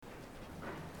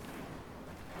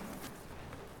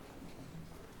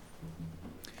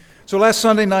So last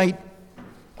Sunday night,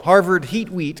 Harvard Heat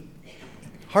Week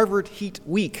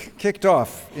kicked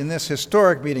off in this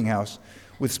historic meeting house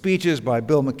with speeches by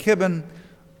Bill McKibben,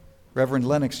 Reverend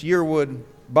Lennox Yearwood,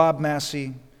 Bob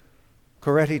Massey,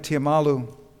 Coretti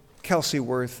Tiamalu, Kelsey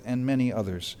Worth, and many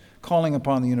others, calling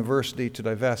upon the university to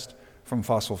divest from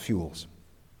fossil fuels.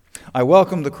 I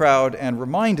welcomed the crowd and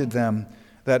reminded them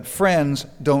that friends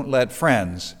don't let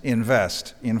friends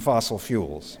invest in fossil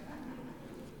fuels.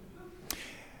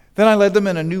 Then I led them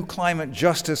in a new climate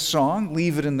justice song,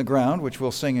 Leave It in the Ground, which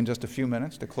we'll sing in just a few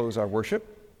minutes to close our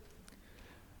worship.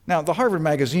 Now, the Harvard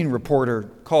Magazine reporter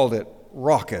called it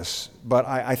raucous, but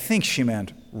I think she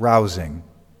meant rousing.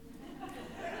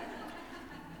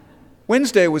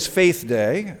 Wednesday was Faith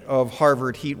Day of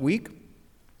Harvard Heat Week.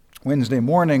 Wednesday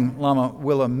morning, Lama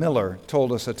Willa Miller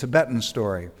told us a Tibetan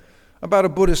story about a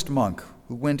Buddhist monk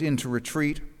who went into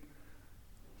retreat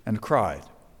and cried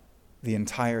the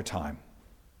entire time.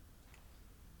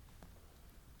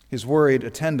 His worried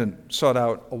attendant sought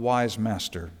out a wise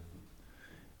master.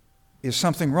 "Is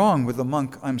something wrong with the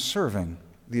monk I'm serving?"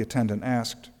 the attendant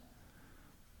asked.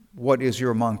 "What is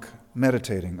your monk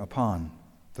meditating upon?"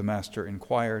 the master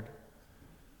inquired.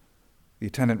 The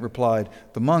attendant replied,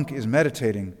 "The monk is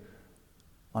meditating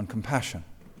on compassion."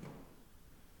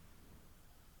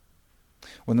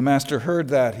 When the master heard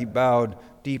that, he bowed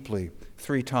deeply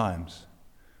 3 times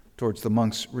towards the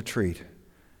monk's retreat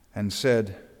and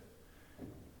said,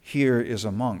 "Here is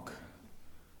a monk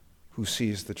who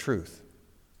sees the truth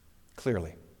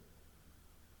clearly."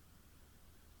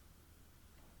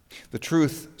 The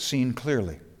truth seen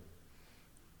clearly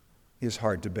is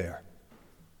hard to bear.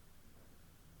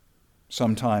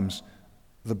 Sometimes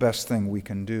the best thing we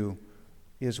can do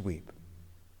is weep.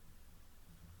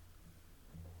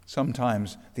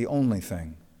 Sometimes the only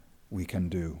thing we can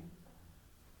do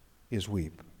is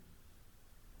weep.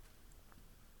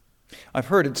 I've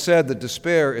heard it said that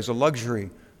despair is a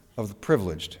luxury of the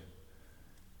privileged.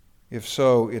 If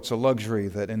so, it's a luxury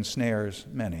that ensnares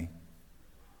many,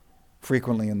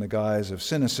 frequently in the guise of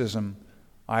cynicism,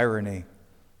 irony,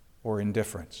 or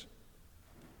indifference.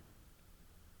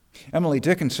 Emily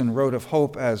Dickinson wrote of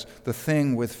hope as the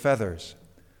thing with feathers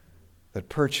that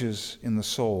perches in the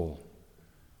soul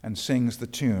and sings the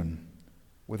tune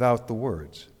without the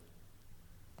words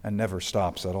and never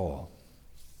stops at all.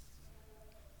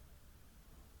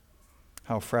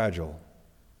 How fragile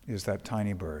is that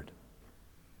tiny bird?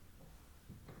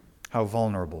 How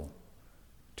vulnerable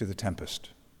to the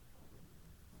tempest?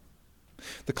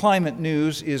 The climate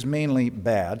news is mainly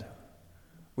bad.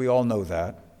 We all know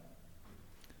that.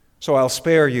 So I'll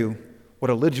spare you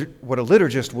what a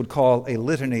liturgist would call a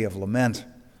litany of lament,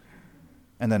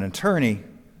 and an attorney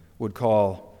would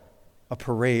call a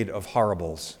parade of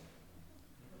horribles.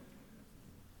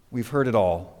 We've heard it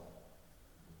all,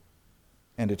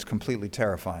 and it's completely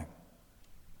terrifying.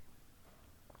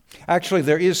 Actually,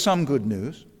 there is some good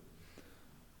news.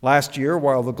 Last year,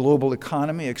 while the global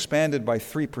economy expanded by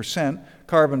 3%,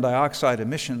 carbon dioxide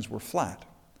emissions were flat,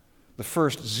 the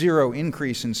first zero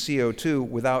increase in CO2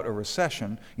 without a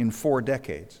recession in 4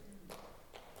 decades.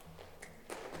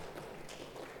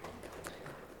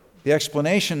 The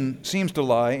explanation seems to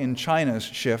lie in China's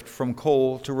shift from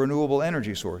coal to renewable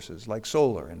energy sources like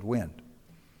solar and wind.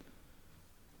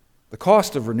 The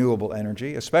cost of renewable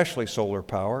energy, especially solar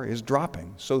power, is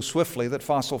dropping so swiftly that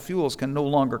fossil fuels can no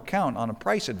longer count on a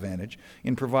price advantage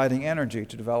in providing energy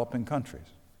to developing countries.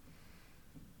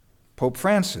 Pope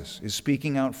Francis is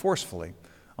speaking out forcefully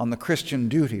on the Christian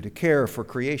duty to care for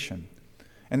creation,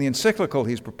 and the encyclical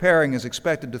he's preparing is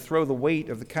expected to throw the weight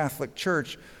of the Catholic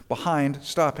Church behind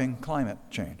stopping climate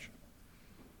change.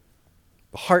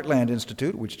 The Heartland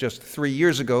Institute, which just 3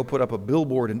 years ago put up a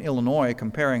billboard in Illinois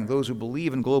comparing those who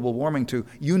believe in global warming to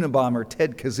Unabomber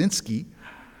Ted Kaczynski,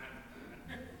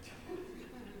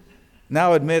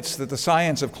 now admits that the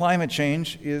science of climate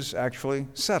change is actually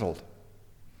settled.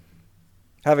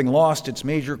 Having lost its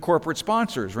major corporate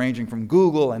sponsors, ranging from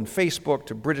Google and Facebook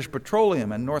to British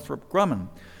Petroleum and Northrop Grumman,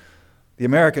 the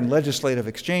American Legislative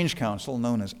Exchange Council,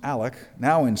 known as ALEC,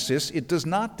 now insists it does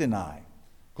not deny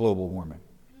global warming.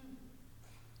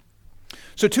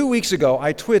 So 2 weeks ago,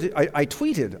 I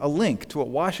tweeted a link to a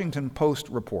Washington Post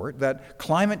report that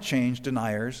climate change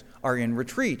deniers are in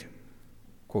retreat,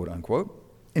 quote unquote.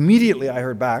 Immediately I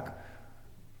heard back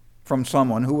from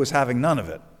someone who was having none of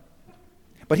it.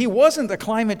 But he wasn't a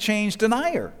climate change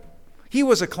denier. He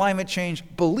was a climate change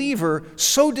believer,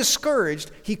 so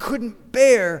discouraged he couldn't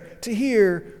bear to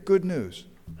hear good news.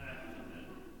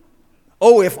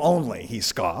 "Oh, if only," he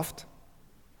scoffed.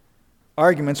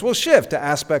 Arguments will shift to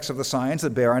aspects of the science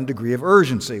that bear on degree of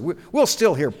urgency. We'll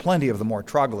still hear plenty of the more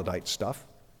troglodyte stuff.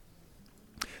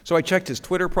 So I checked his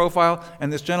Twitter profile,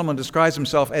 and this gentleman describes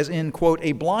himself as in, quote,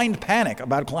 a blind panic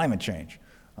about climate change,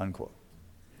 unquote.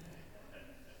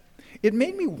 It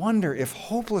made me wonder if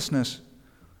hopelessness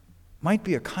might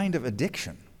be a kind of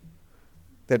addiction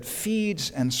that feeds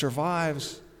and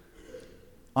survives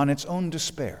on its own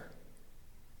despair.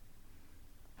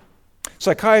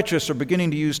 Psychiatrists are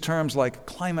beginning to use terms like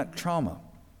climate trauma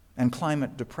and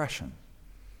climate depression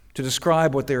to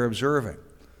describe what they're observing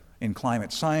in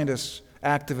climate scientists,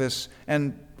 activists,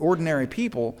 and ordinary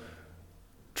people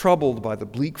troubled by the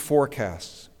bleak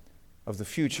forecasts of the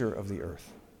future of the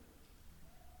earth.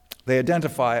 They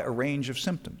identify a range of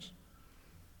symptoms: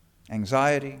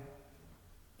 anxiety,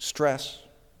 stress,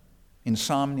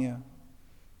 insomnia,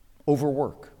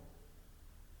 overwork,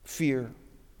 fear,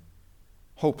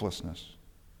 hopelessness,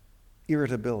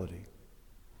 irritability,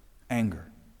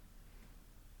 anger.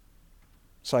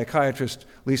 Psychiatrist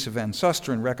Lisa Van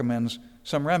Susteren recommends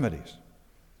some remedies: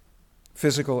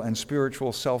 physical and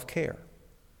spiritual self-care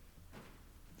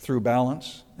through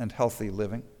balance and healthy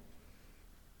living,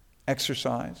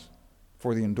 exercise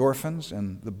for the endorphins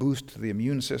and the boost to the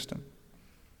immune system,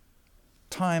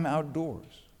 time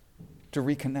outdoors to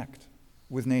reconnect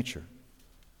with nature,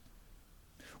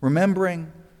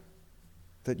 remembering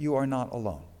that you are not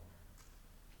alone.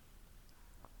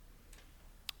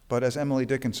 But as Emily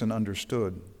Dickinson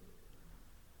understood,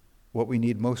 what we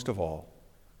need most of all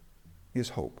is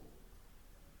hope.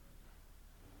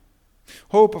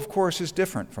 Hope, of course, is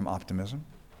different from optimism.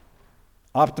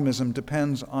 Optimism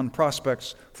depends on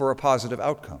prospects for a positive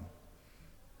outcome.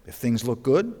 If things look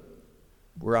good,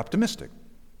 we're optimistic.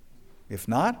 If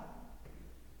not,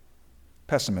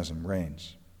 pessimism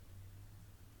reigns.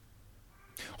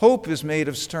 Hope is made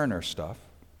of sterner stuff.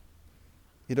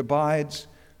 It abides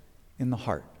in the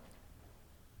heart.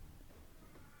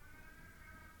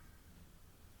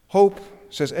 Hope,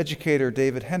 says educator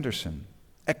David Henderson,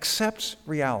 accepts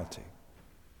reality.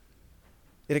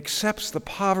 It accepts the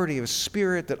poverty of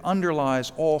spirit that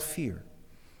underlies all fear,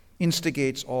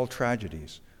 instigates all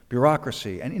tragedies,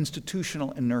 bureaucracy, and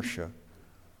institutional inertia.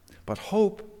 But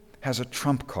hope has a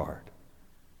trump card,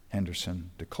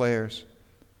 Henderson declares: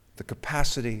 the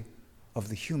capacity of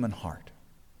the human heart.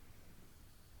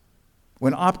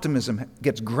 When optimism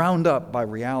gets ground up by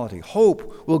reality,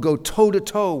 hope will go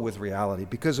toe-to-toe with reality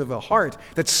because of a heart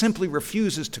that simply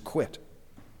refuses to quit.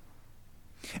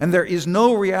 And there is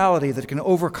no reality that can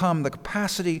overcome the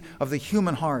capacity of the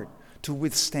human heart to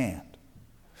withstand.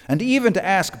 And even to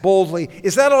ask boldly,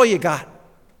 is that all you got?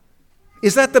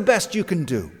 Is that the best you can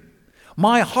do?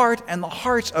 My heart and the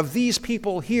hearts of these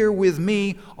people here with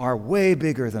me are way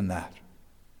bigger than that.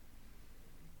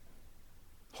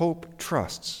 Hope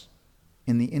trusts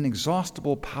in the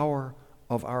inexhaustible power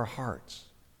of our hearts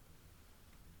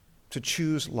to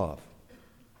choose love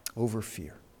over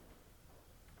fear.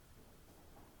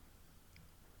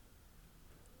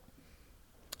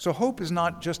 So hope is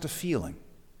not just a feeling.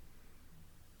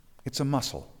 It's a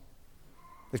muscle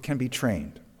that can be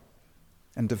trained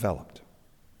and developed.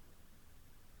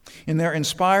 In their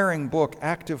inspiring book,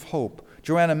 Active Hope,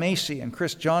 Joanna Macy and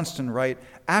Chris Johnston write,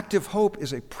 active hope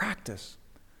is a practice,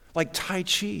 like Tai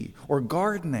Chi or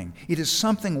gardening. It is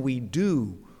something we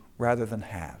do rather than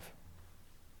have.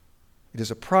 It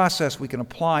is a process we can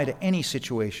apply to any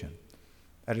situation,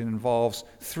 and it involves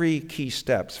 3 key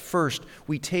steps. First,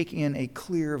 we take in a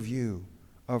clear view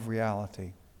of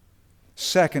reality.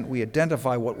 Second, we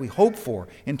identify what we hope for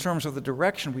in terms of the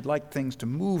direction we'd like things to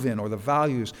move in or the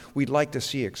values we'd like to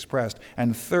see expressed.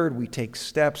 And third, we take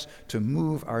steps to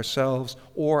move ourselves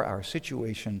or our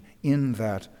situation in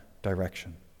that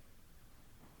direction.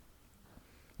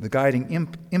 The guiding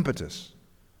impetus,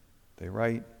 they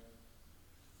write,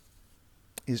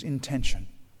 is intention.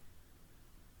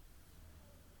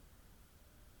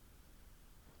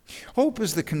 Hope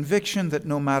is the conviction that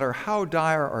no matter how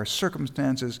dire our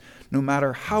circumstances, no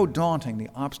matter how daunting the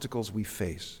obstacles we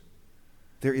face,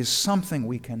 there is something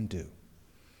we can do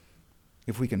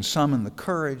if we can summon the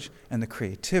courage and the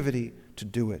creativity to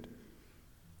do it.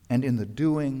 And in the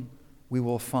doing, we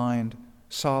will find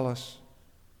solace,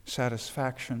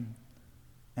 satisfaction,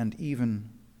 and even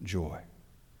joy.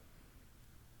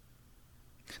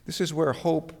 This is where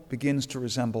hope begins to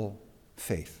resemble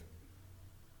faith.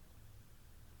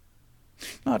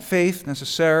 Not faith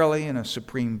necessarily in a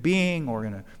supreme being or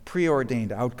in a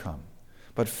preordained outcome,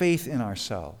 but faith in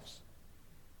ourselves,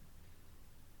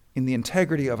 in the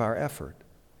integrity of our effort,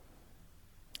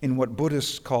 in what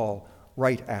Buddhists call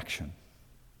right action.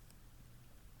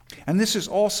 And this is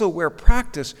also where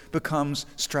practice becomes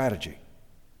strategy.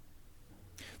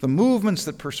 The movements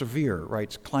that persevere,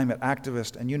 writes climate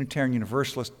activist and Unitarian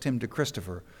Universalist Tim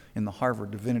DeChristopher in the Harvard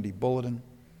Divinity Bulletin,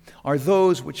 are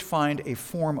those which find a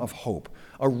form of hope,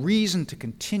 a reason to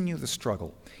continue the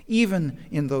struggle, even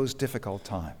in those difficult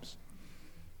times.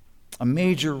 A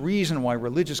major reason why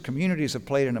religious communities have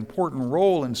played an important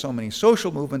role in so many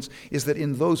social movements is that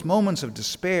in those moments of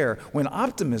despair, when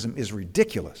optimism is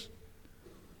ridiculous,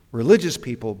 religious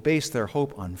people base their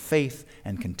hope on faith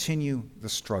and continue the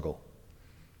struggle.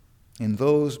 In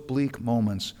those bleak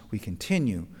moments, we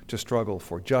continue to struggle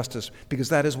for justice because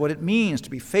that is what it means to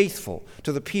be faithful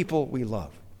to the people we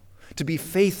love, to be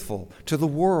faithful to the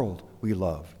world we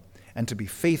love, and to be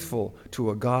faithful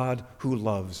to a God who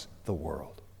loves the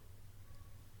world.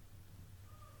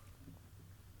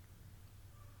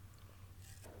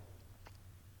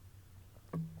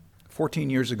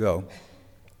 "14 years ago,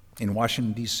 in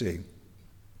Washington, D.C.,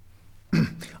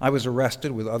 I was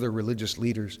arrested with other religious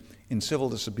leaders in civil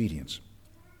disobedience.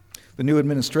 The new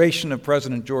administration of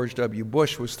President George W.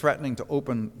 Bush was threatening to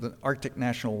open the Arctic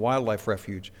National Wildlife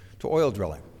Refuge to oil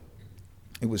drilling.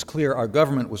 It was clear our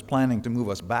government was planning to move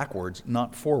us backwards,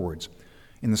 not forwards,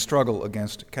 in the struggle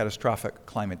against catastrophic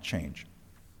climate change.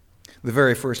 The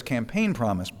very first campaign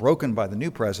promise broken by the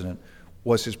new president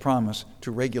was his promise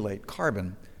to regulate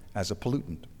carbon as a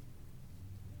pollutant.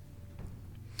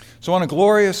 So on a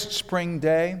glorious spring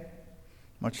day,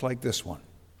 much like this one,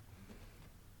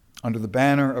 under the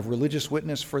banner of Religious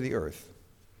Witness for the Earth,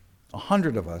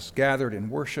 100 of us gathered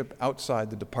in worship outside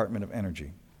the Department of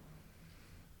Energy.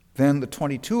 Then the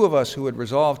 22 of us who had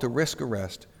resolved to risk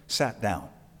arrest sat down,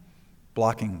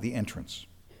 blocking the entrance.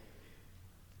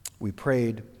 We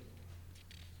prayed,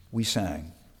 we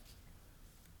sang,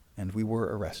 and we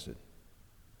were arrested.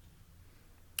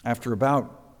 After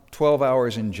about 12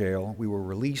 hours in jail, we were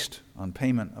released on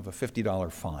payment of a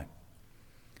 $50 fine.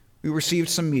 We received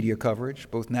some media coverage,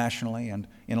 both nationally and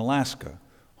in Alaska,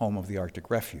 home of the Arctic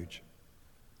Refuge.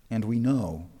 And we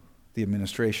know the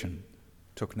administration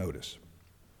took notice.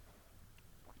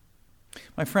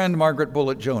 My friend Margaret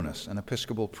Bullitt Jonas, an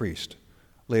Episcopal priest,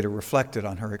 later reflected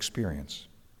on her experience.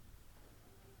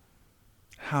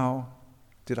 "How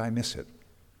did I miss it?"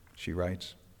 she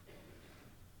writes.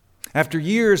 "After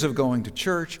years of going to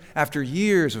church, after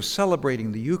years of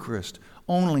celebrating the Eucharist,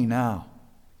 only now,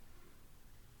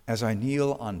 as I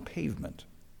kneel on pavement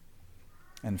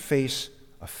and face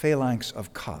a phalanx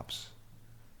of cops,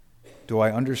 do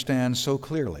I understand so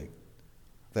clearly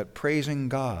that praising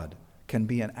God can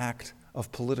be an act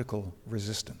of political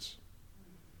resistance.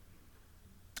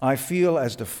 I feel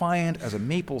as defiant as a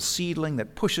maple seedling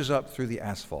that pushes up through the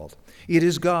asphalt. It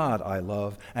is God I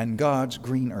love and God's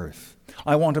green earth.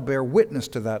 I want to bear witness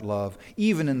to that love,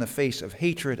 even in the face of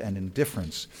hatred and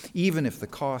indifference, even if the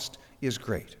cost is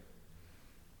great.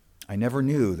 I never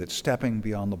knew that stepping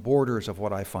beyond the borders of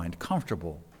what I find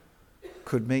comfortable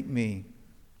could make me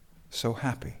so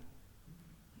happy.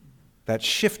 That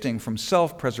shifting from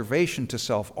self-preservation to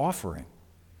self-offering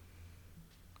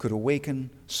could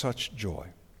awaken such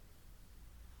joy."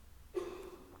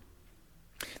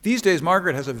 These days,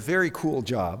 Margaret has a very cool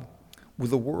job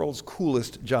with the world's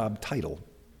coolest job title.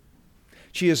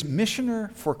 She is Missioner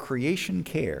for Creation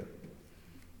Care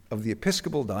of the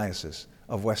Episcopal Diocese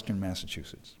of Western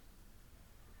Massachusetts.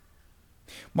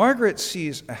 Margaret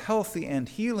sees a healthy and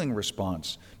healing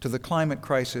response to the climate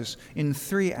crisis in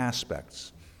 3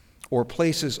 aspects, or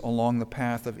places along the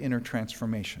path of inner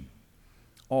transformation,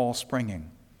 all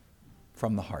springing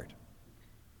from the heart.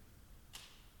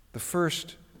 The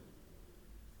first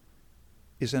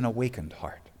is an awakened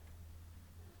heart.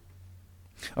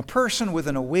 A person with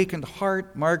an awakened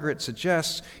heart, Margaret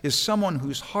suggests, is someone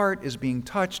whose heart is being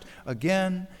touched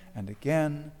again and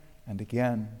again and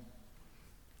again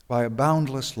by a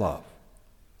boundless love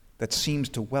that seems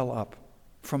to well up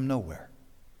from nowhere.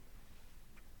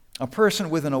 A person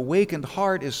with an awakened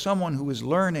heart is someone who is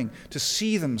learning to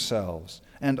see themselves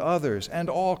and others and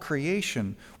all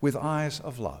creation with eyes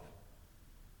of love.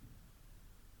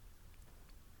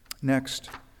 Next,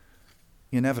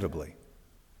 inevitably,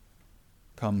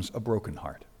 comes a broken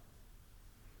heart.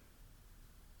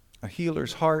 A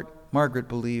healer's heart, Margaret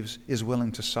believes, is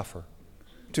willing to suffer,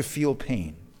 to feel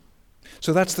pain.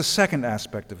 So that's the second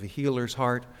aspect of a healer's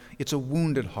heart. It's a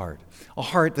wounded heart, a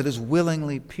heart that is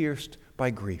willingly pierced by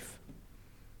grief.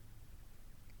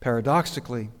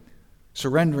 Paradoxically,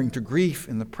 surrendering to grief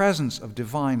in the presence of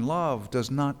divine love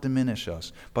does not diminish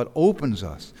us, but opens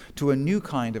us to a new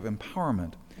kind of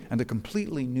empowerment and a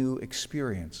completely new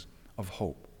experience of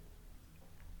hope.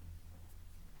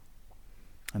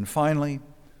 And finally,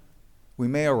 we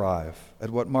may arrive at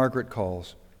what Margaret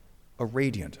calls a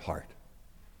radiant heart.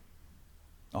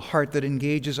 a heart that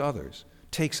engages others,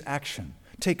 takes action,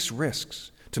 takes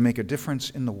risks to make a difference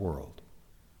in the world.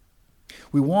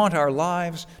 We want our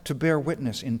lives to bear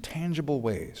witness in tangible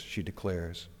ways, she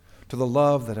declares, to the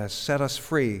love that has set us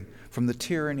free from the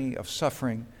tyranny of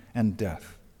suffering and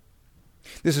death.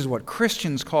 This is what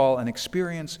Christians call an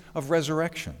experience of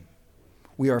resurrection.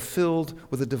 We are filled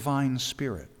with a divine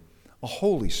Spirit, a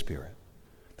Holy Spirit,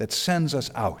 that sends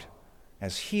us out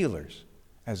as healers,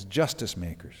 as justice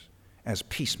makers, as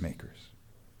peacemakers.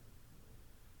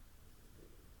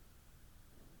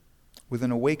 With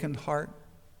an awakened heart,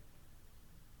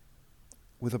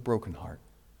 with a broken heart,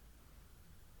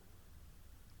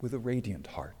 with a radiant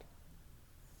heart,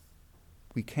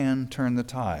 we can turn the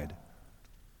tide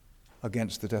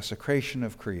against the desecration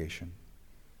of creation,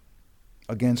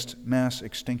 against mass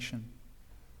extinction,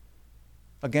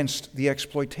 against the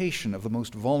exploitation of the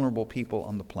most vulnerable people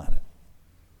on the planet.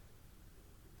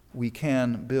 We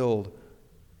can build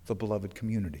the beloved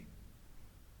community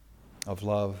of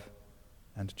love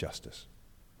and justice.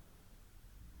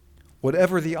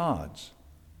 Whatever the odds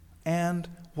and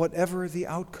whatever the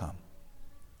outcome,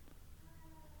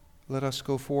 let us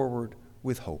go forward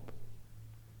with hope.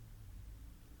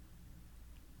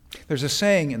 There's a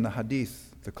saying in the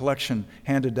Hadith, the collection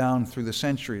handed down through the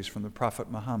centuries from the Prophet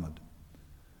Muhammad,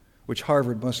 which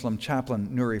Harvard Muslim chaplain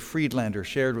Nuri Friedlander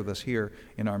shared with us here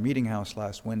in our meeting house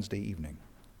last Wednesday evening.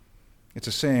 It's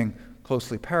a saying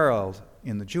closely paralleled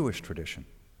in the Jewish tradition.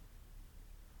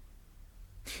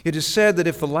 It is said that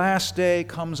if the last day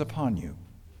comes upon you,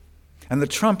 and the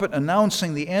trumpet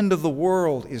announcing the end of the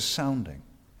world is sounding,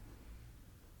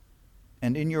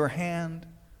 and in your hand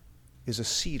is a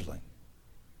seedling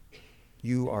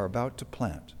you are about to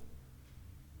plant,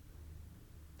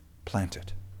 plant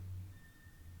it.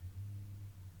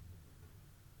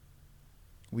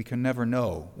 We can never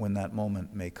know when that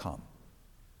moment may come.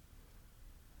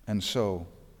 And so,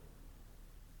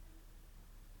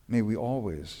 may we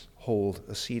always hold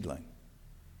a seedling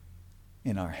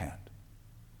in our hand.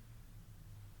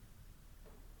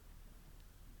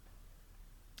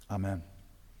 Amen.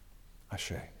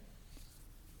 Ashe.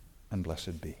 And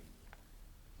blessed be.